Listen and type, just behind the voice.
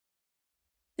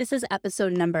This is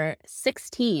episode number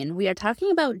 16. We are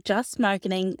talking about just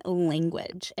marketing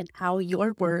language and how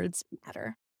your words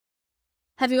matter.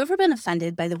 Have you ever been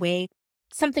offended by the way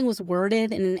something was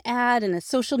worded in an ad, in a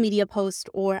social media post,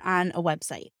 or on a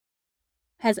website?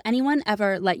 Has anyone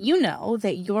ever let you know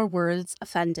that your words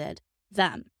offended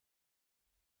them?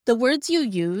 The words you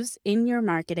use in your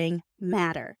marketing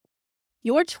matter.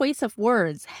 Your choice of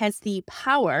words has the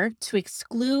power to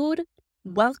exclude,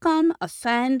 welcome,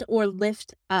 offend, or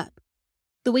lift up.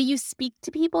 The way you speak to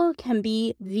people can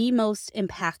be the most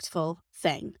impactful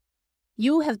thing.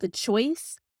 You have the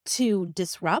choice to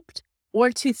disrupt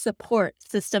or to support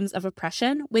systems of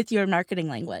oppression with your marketing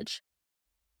language.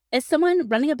 As someone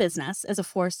running a business as a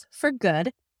force for good,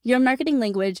 your marketing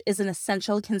language is an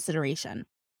essential consideration.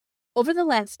 Over the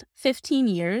last 15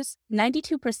 years,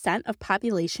 92% of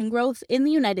population growth in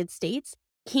the United States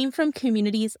came from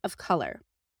communities of color.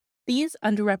 These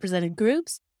underrepresented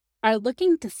groups are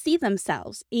looking to see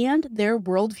themselves and their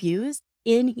worldviews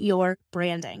in your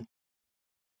branding.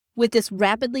 With this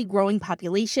rapidly growing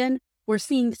population, we're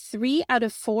seeing 3 out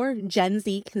of 4 Gen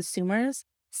Z consumers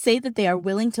say that they are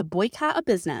willing to boycott a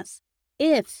business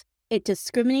if it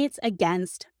discriminates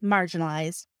against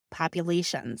marginalized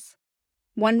populations.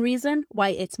 One reason why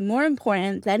it's more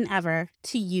important than ever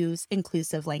to use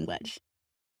inclusive language.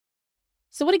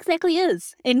 So what exactly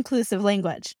is inclusive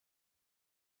language?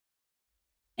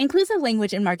 Inclusive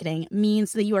language in marketing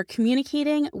means that you are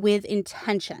communicating with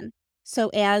intention so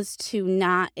as to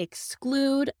not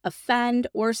exclude, offend,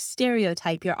 or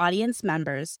stereotype your audience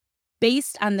members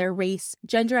based on their race,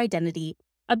 gender identity,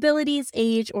 abilities,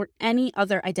 age, or any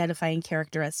other identifying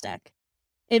characteristic.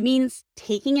 It means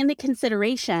taking into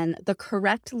consideration the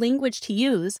correct language to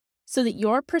use so that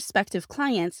your prospective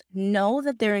clients know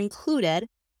that they're included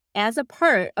as a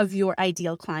part of your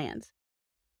ideal client.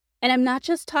 And I'm not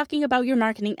just talking about your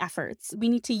marketing efforts. We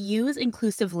need to use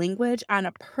inclusive language on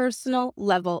a personal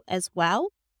level as well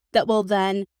that will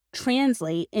then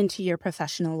translate into your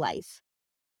professional life.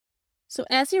 So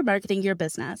as you're marketing your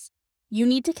business, you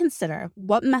need to consider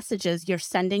what messages you're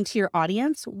sending to your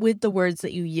audience with the words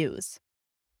that you use.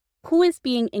 Who is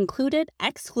being included,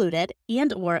 excluded,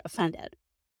 and/or offended?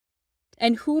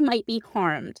 And who might be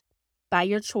harmed by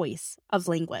your choice of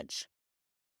language?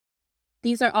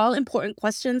 These are all important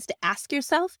questions to ask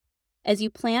yourself as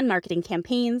you plan marketing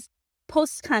campaigns,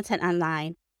 post content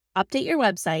online, update your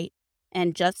website,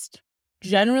 and just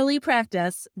generally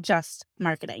practice just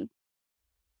marketing.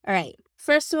 All right,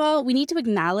 first of all, we need to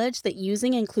acknowledge that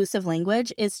using inclusive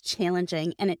language is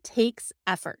challenging and it takes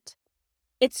effort.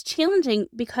 It's challenging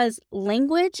because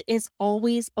language is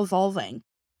always evolving.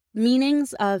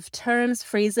 Meanings of terms,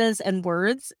 phrases, and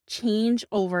words change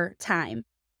over time.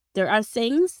 There are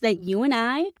things that you and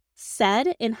I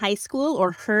said in high school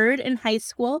or heard in high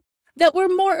school that were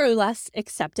more or less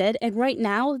accepted, and right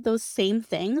now those same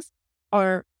things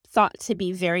are thought to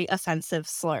be very offensive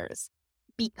slurs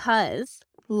because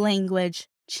language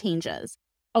changes.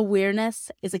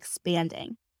 Awareness is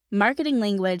expanding. Marketing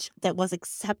language that was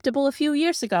acceptable a few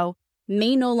years ago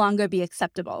may no longer be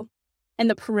acceptable, and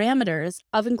the parameters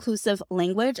of inclusive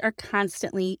language are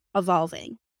constantly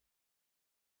evolving.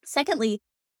 Secondly,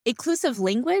 inclusive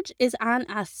language is on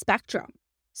a spectrum.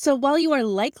 So while you are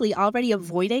likely already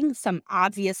avoiding some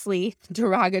obviously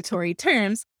derogatory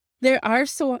terms, there are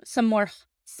some more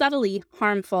subtly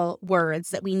harmful words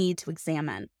that we need to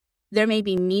examine. There may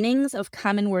be meanings of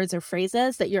common words or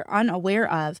phrases that you're unaware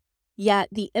of, yet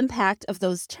the impact of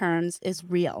those terms is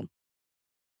real.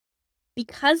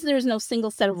 Because there's no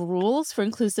single set of rules for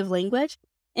inclusive language,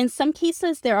 in some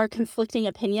cases there are conflicting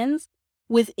opinions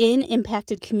within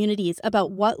impacted communities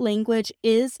about what language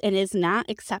is and is not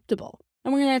acceptable.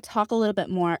 And we're going to talk a little bit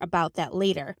more about that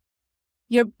later.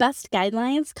 Your best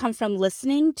guidelines come from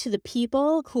listening to the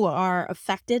people who are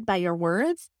affected by your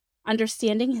words,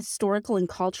 understanding historical and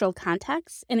cultural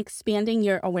context, and expanding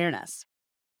your awareness.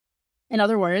 In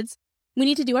other words, we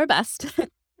need to do our best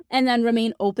and then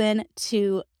remain open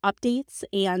to updates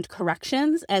and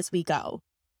corrections as we go.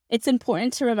 It's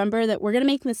important to remember that we're going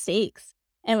to make mistakes.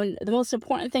 And the most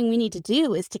important thing we need to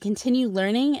do is to continue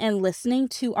learning and listening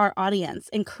to our audience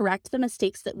and correct the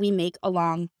mistakes that we make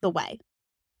along the way.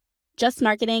 Just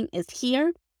Marketing is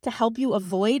here to help you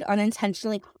avoid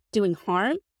unintentionally doing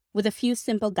harm with a few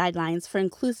simple guidelines for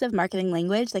inclusive marketing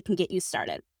language that can get you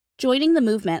started. Joining the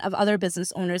movement of other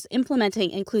business owners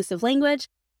implementing inclusive language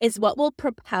is what will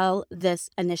propel this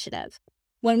initiative.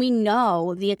 When we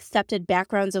know the accepted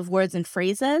backgrounds of words and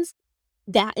phrases,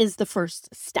 that is the first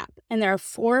step. And there are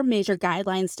 4 major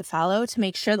guidelines to follow to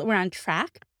make sure that we're on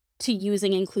track to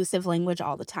using inclusive language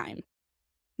all the time.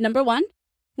 Number 1,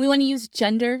 We want to use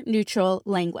gender-neutral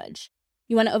language.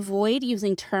 You want to avoid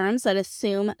using terms that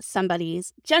assume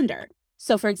somebody's gender.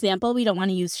 So, for example, we don't want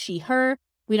to use she, her.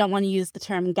 We don't want to use the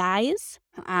term guys,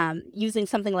 using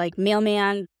something like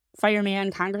mailman,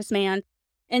 fireman, congressman.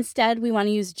 Instead, we want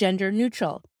to use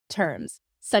gender-neutral terms,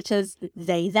 such as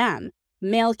they, them,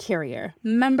 mail carrier,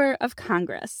 member of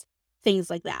Congress, things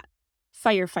like that,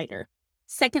 firefighter.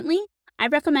 Secondly, I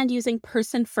recommend using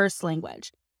person-first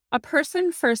language. A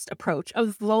person-first approach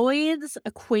avoids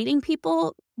equating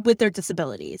people with their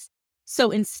disabilities.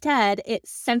 So instead, it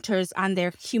centers on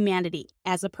their humanity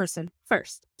as a person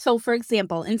first. So for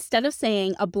example, instead of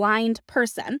saying a blind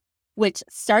person, which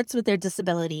starts with their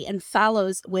disability and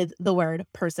follows with the word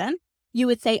person, you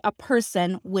would say a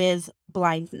person with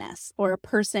blindness or a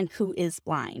person who is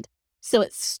blind. So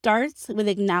it starts with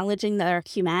acknowledging their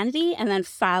humanity and then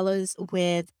follows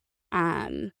with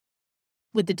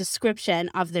the description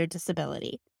of their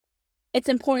disability. It's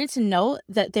important to note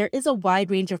that there is a wide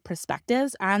range of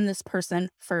perspectives on this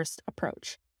person-first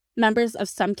approach. Members of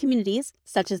some communities,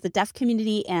 such as the deaf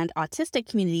community and autistic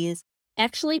communities,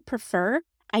 actually prefer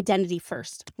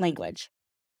identity-first language.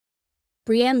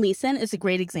 Brianne Leeson is a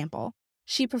great example.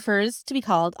 She prefers to be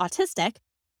called autistic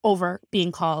over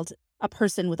being called a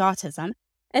person with autism,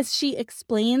 as she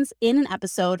explains in an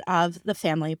episode of the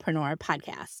Familypreneur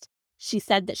podcast. She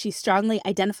said that she strongly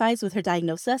identifies with her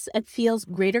diagnosis and feels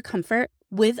greater comfort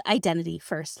with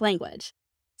identity-first language.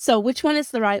 So which one is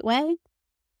the right way?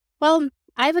 Well,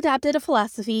 I've adopted a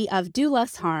philosophy of do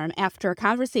less harm after a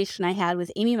conversation I had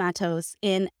with Amy Matos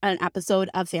in an episode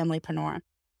of Familypreneur.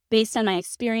 Based on my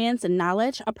experience and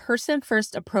knowledge, a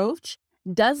person-first approach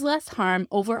does less harm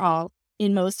overall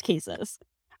in most cases.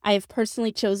 I have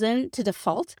personally chosen to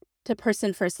default to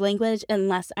person-first language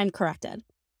unless I'm corrected.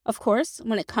 Of course,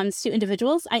 when it comes to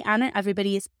individuals, I honor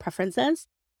everybody's preferences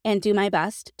and do my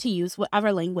best to use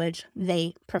whatever language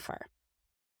they prefer.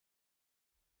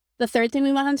 The third thing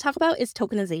we want to talk about is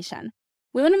tokenization.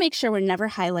 We want to make sure we're never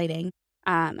highlighting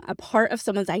a part of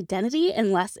someone's identity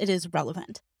unless it is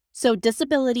relevant. So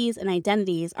disabilities and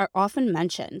identities are often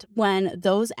mentioned when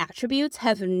those attributes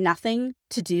have nothing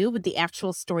to do with the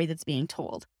actual story that's being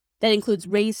told. That includes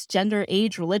race, gender,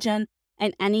 age, religion,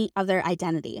 and any other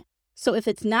identity. So if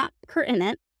it's not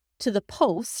pertinent to the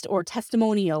post or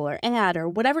testimonial or ad or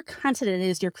whatever content it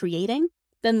is you're creating,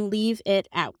 then leave it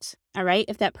out, all right?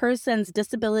 If that person's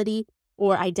disability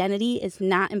or identity is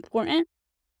not important,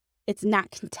 it's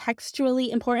not contextually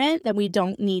important, then we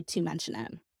don't need to mention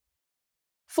it.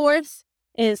 Fourth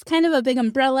is kind of a big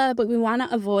umbrella, but we want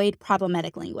to avoid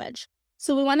problematic language.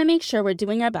 So we want to make sure we're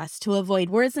doing our best to avoid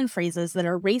words and phrases that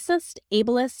are racist,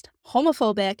 ableist,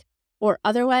 homophobic, or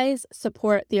otherwise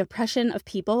support the oppression of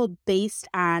people based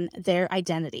on their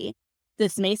identity.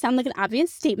 This may sound like an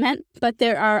obvious statement, but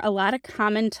there are a lot of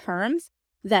common terms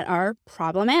that are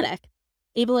problematic.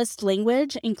 Ableist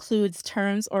language includes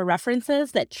terms or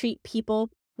references that treat people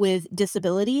with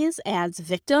disabilities as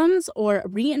victims or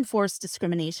reinforce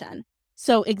discrimination.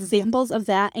 So examples of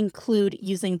that include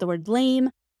using the word lame,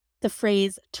 the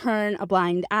phrase turn a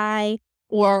blind eye,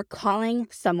 or calling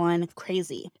someone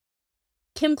crazy.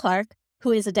 Kim Clark,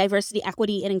 who is a diversity,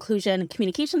 equity, and inclusion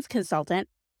communications consultant,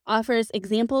 offers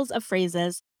examples of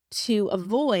phrases to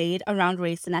avoid around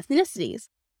race and ethnicities,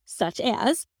 such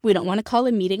as, we don't want to call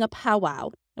a meeting a powwow,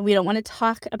 and we don't want to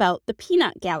talk about the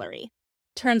peanut gallery.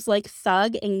 Terms like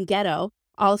thug and ghetto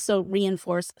also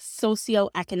reinforce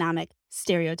socioeconomic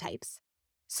stereotypes.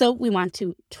 So we want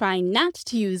to try not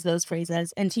to use those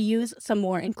phrases and to use some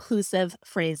more inclusive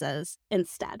phrases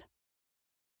instead.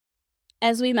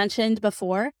 As we mentioned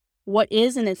before, what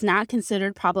is and is not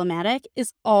considered problematic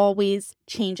is always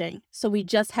changing. So we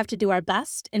just have to do our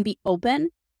best and be open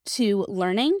to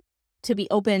learning, to be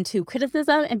open to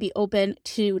criticism, and be open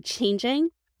to changing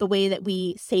the way that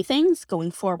we say things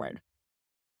going forward.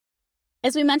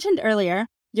 As we mentioned earlier,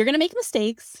 you're going to make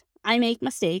mistakes. I make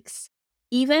mistakes.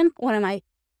 Even one of my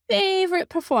favorite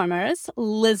performers,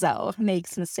 Lizzo,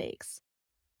 makes mistakes.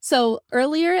 So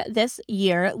earlier this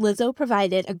year, Lizzo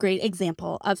provided a great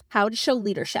example of how to show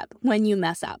leadership when you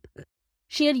mess up.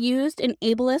 She had used an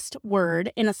ableist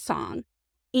word in a song,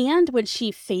 and when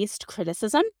she faced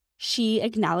criticism, she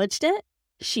acknowledged it,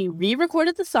 she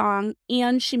re-recorded the song,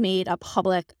 and she made a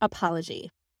public apology.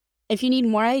 If you need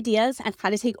more ideas on how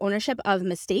to take ownership of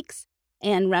mistakes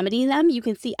and remedy them, you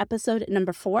can see episode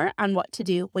number 4 on what to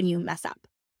do when you mess up.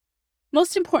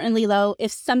 Most importantly, though,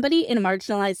 if somebody in a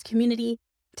marginalized community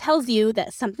tells you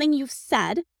that something you've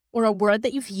said or a word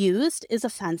that you've used is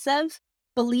offensive,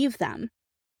 believe them.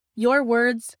 Your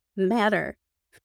words matter.